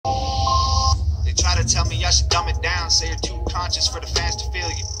to tell me I should dumb it down. Say you're too conscious for the fans to feel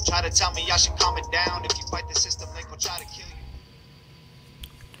you. Try to tell me I should calm it down. If you fight the system, they gon' try to kill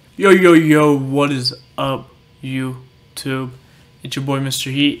you. Yo, what is up, YouTube? It's your boy,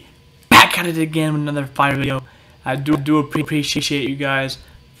 Mr. Heat, back at it again with another fire video. I do appreciate you guys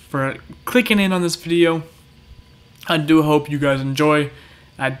for clicking in on this video. I do hope you guys enjoy.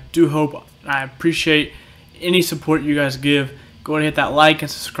 I appreciate any support you guys give. Go ahead and hit that like and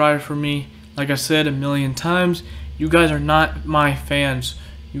subscribe for me. Like I said a million times, you guys are not my fans.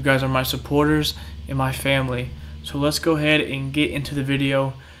 You guys are my supporters and my family. So let's go ahead and get into the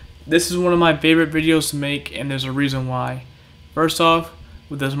video. This is one of my favorite videos to make, and there's a reason why. First off,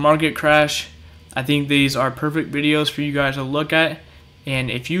 with this market crash, I think these are perfect videos for you guys to look at.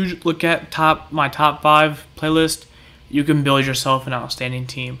 And if you look at my top 5 playlist, you can build yourself an outstanding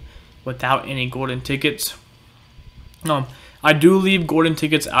team without any golden tickets. I do leave golden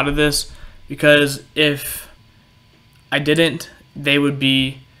tickets out of this because if I didn't, they would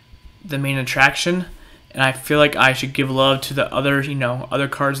be the main attraction, and I feel like I should give love to the other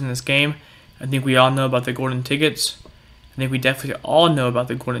cards in this game. I think we all know about the golden tickets. I think we definitely all know about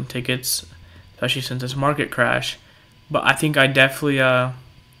the golden tickets, especially since this market crash. But I think I definitely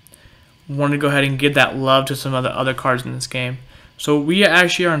want to go ahead and give that love to some of the other cards in this game. So we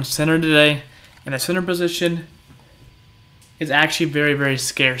actually are in center today, and the center position is actually very, very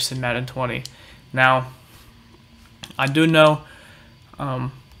scarce in Madden 20. Now, I do know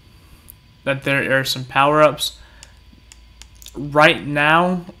that there are some power-ups right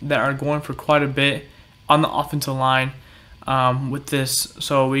now that are going for quite a bit on the offensive line with this.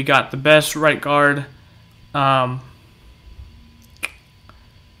 So we got the best right guard. I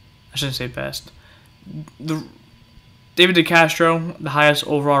shouldn't say best. David DeCastro, the highest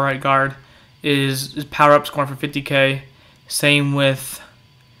overall right guard, is power-ups going for 50K. Same with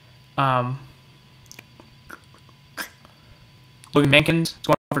Logan Mankins,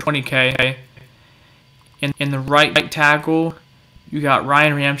 going for 20K. In the right tackle, you got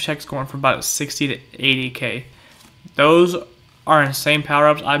Ryan Ramczyk going for about 60 to 80K. Those are insane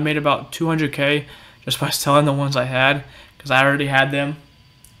power-ups. I made about 200K just by selling the ones I had because I already had them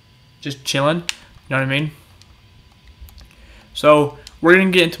just chilling. You know what I mean? So we're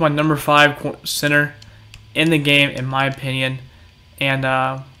going to get into my number 5 center in the game, in my opinion. And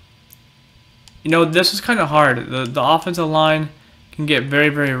this is kind of hard. The offensive line can get very,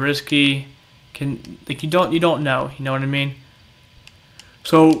 very risky. You don't know, you know what I mean?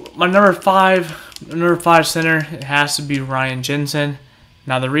 So my number 5 center, it has to be Ryan Jensen.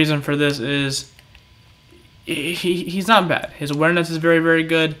 Now the reason for this is he's not bad. His awareness is very, very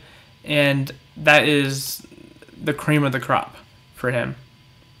good, and that is the cream of the crop for him.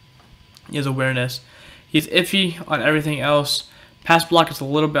 His awareness. He's iffy on everything else. Pass block is a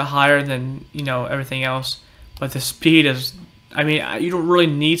little bit higher than everything else, but the speed is. I mean, you don't really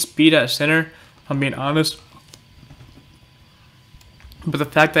need speed at center, if I'm being honest. But the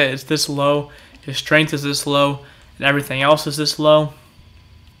fact that it's this low, his strength is this low, and everything else is this low,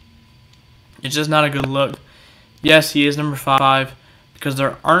 it's just not a good look. Yes, he is number 5 because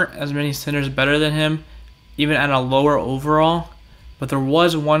there aren't as many centers better than him, even at a lower overall. But there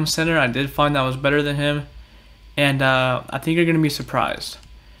was one center I did find that was better than him, and I think you're going to be surprised.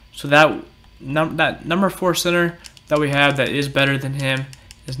 So that number 4 center that we have that is better than him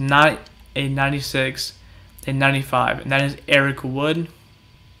is not a 96, a 95, and that is Eric Wood.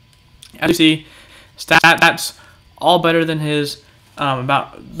 As you see, stats all better than his,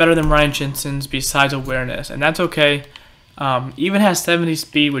 better than Ryan Jensen's besides awareness, and that's okay. Even has 70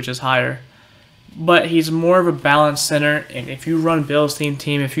 speed, which is higher. But he's more of a balanced center, and if you run Bill's team,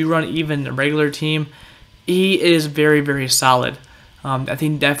 if you run even the regular team, he is very, very solid. I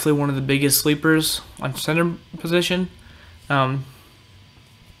think definitely one of the biggest sleepers on center position.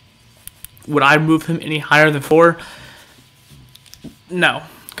 Would I move him any higher than 4? No,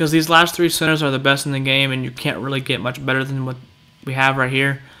 because these last 3 centers are the best in the game, and you can't really get much better than what we have right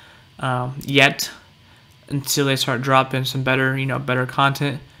here yet, until they start dropping some better, better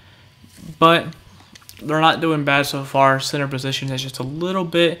content. But they're not doing bad so far. Center position is just a little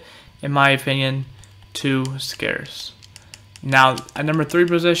bit, in my opinion, too scarce. Now, at number 3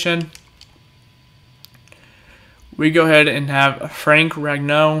 position, we go ahead and have Frank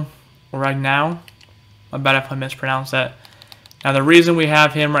Ragnow, or Ragnow. My bad if I mispronounced that. Now, the reason we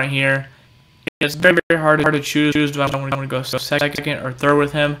have him right here, it's very, very hard to choose. Do I want to go second or third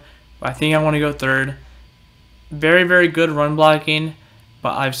with him? But I think I want to go third. Very, very good run blocking.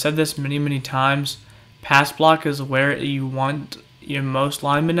 But I've said this many, many times. Pass block is where you want your most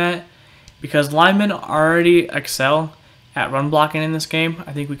linemen at, because linemen already excel at run blocking in this game.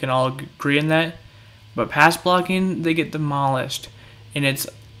 I think we can all agree on that. but pass blocking, they get demolished. And it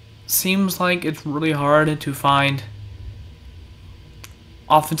seems like it's really hard to find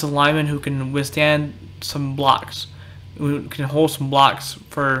offensive linemen who can withstand some blocks, who can hold some blocks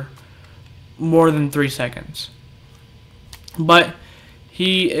for more than 3 seconds. But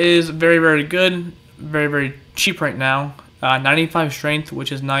he is very, very good, very, very cheap right now. 95 strength,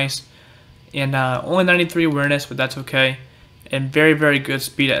 which is nice, and only 93 awareness, but that's okay. And very, very good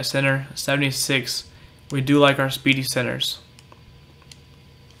speed at center, 76. We do like our speedy centers.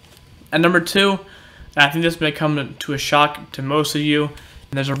 At number 2, I think this may come to a shock to most of you,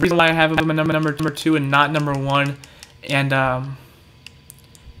 and there's a reason why I have him at number 2 and not number 1. And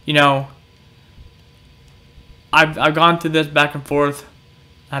you know, I've gone through this back and forth.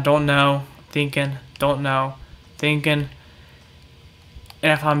 I don't know, thinking, don't know, thinking.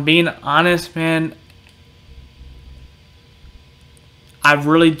 And if I'm being honest, man, I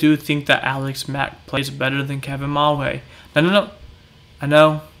really do think that Alex Mack plays better than Kevin Mulway. No. I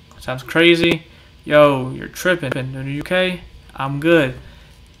know, sounds crazy. Yo, you're tripping. Are you okay? I'm good.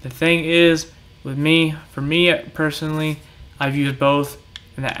 The thing is, with me, for me personally, I've used both,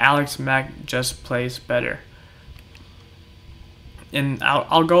 and that Alex Mack just plays better. And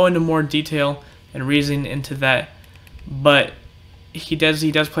I'll go into more detail and reasoning into that, but he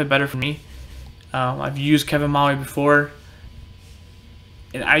does play better for me. I've used Kevin Mulway before,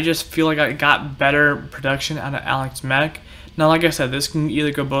 and I just feel like I got better production out of Alex Mack. Now, like I said, this can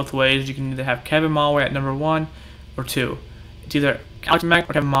either go both ways. You can either have Kevin Mulway at number 1 or 2. It's either Alex Mack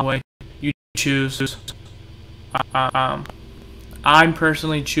or Kevin Mulway. You choose. I'm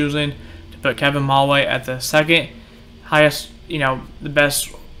personally choosing to put Kevin Mulway at the second highest, the best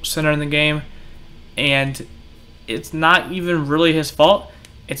center in the game, and it's not even really his fault.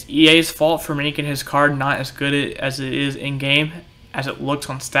 It's EA's fault for making his card not as good as it is in game, as it looks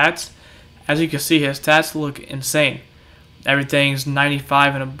on stats. As you can see, his stats look insane. Everything's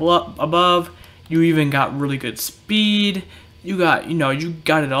 95 and above. You even got really good speed. You got, you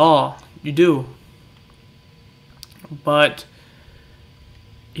got it all. You do. But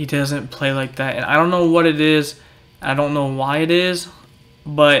he doesn't play like that, and I don't know what it is. I don't know why it is,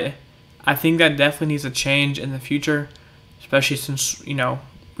 but I think that definitely needs a change in the future, especially since,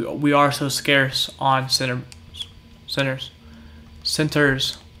 we are so scarce on centers.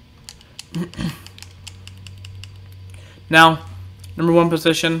 Now, number 1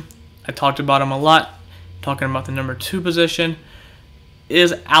 position, I talked about him a lot. Talking about the number 2 position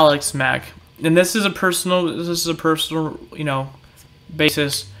is Alex Mack, and this is a personal,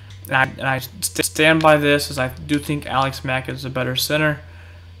 basis, and I stand by this, as I do think Alex Mack is a better center,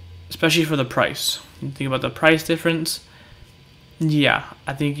 especially for the price. You think about the price difference, yeah,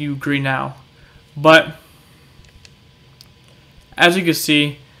 I think you agree now. But as you can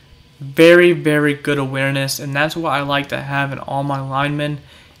see, very, very good awareness, and that's what I like to have in all my linemen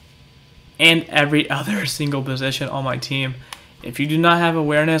and every other single position on my team. If you do not have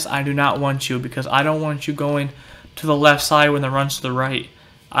awareness, I do not want you, because I don't want you going to the left side when the run's to the right.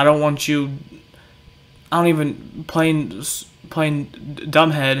 I don't want you, even playing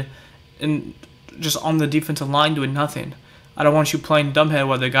dumbhead and just on the defensive line doing nothing. I don't want you playing dumbhead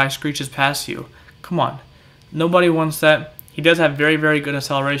while the guy screeches past you. Come on. Nobody wants that. He does have very, very good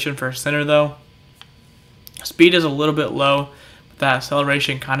acceleration for a center, though. Speed is a little bit low, but that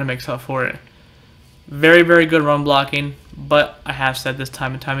acceleration kind of makes up for it. Very, very good run blocking, but I have said this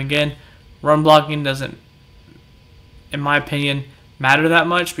time and time again, run blocking doesn't, in my opinion, matter that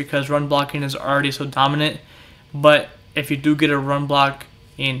much, because run blocking is already so dominant. But if you do get a run block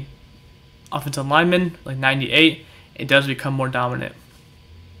in offensive lineman, like 98, it does become more dominant.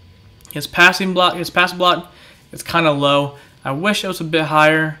 His pass block is kind of low. I wish it was a bit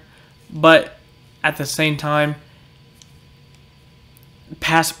higher, but at the same time,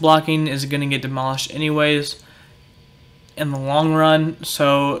 pass blocking is going to get demolished anyways in the long run.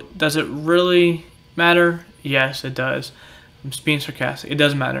 So does it really matter? Yes, it does. I'm just being sarcastic. It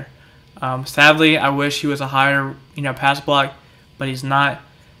does matter. Sadly, I wish he was a higher, pass block, but he's not.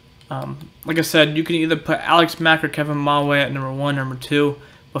 Like I said, you can either put Alex Mack or Kevin Mulway at number 1, number 2,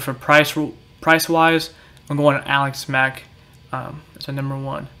 but for price-wise, I'm going Alex Mack as a number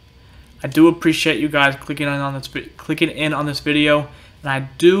 1. I do appreciate you guys clicking in on this video, and I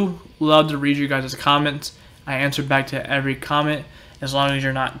do love to read you guys' comments. I answer back to every comment, as long as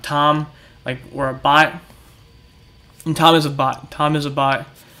you're not Tom, or a bot. And Tom is a bot.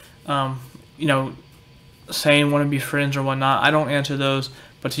 Saying want to be friends or whatnot. I don't answer those,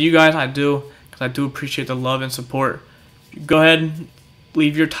 but to you guys, I do, because I do appreciate the love and support. Go ahead and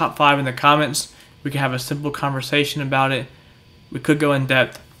leave your top 5 in the comments. We can have a simple conversation about it. We could go in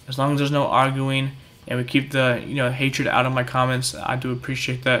depth, as long as there's no arguing and we keep the hatred out of my comments. I do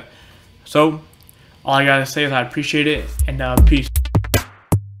appreciate that. So all I gotta say is I appreciate it, and peace.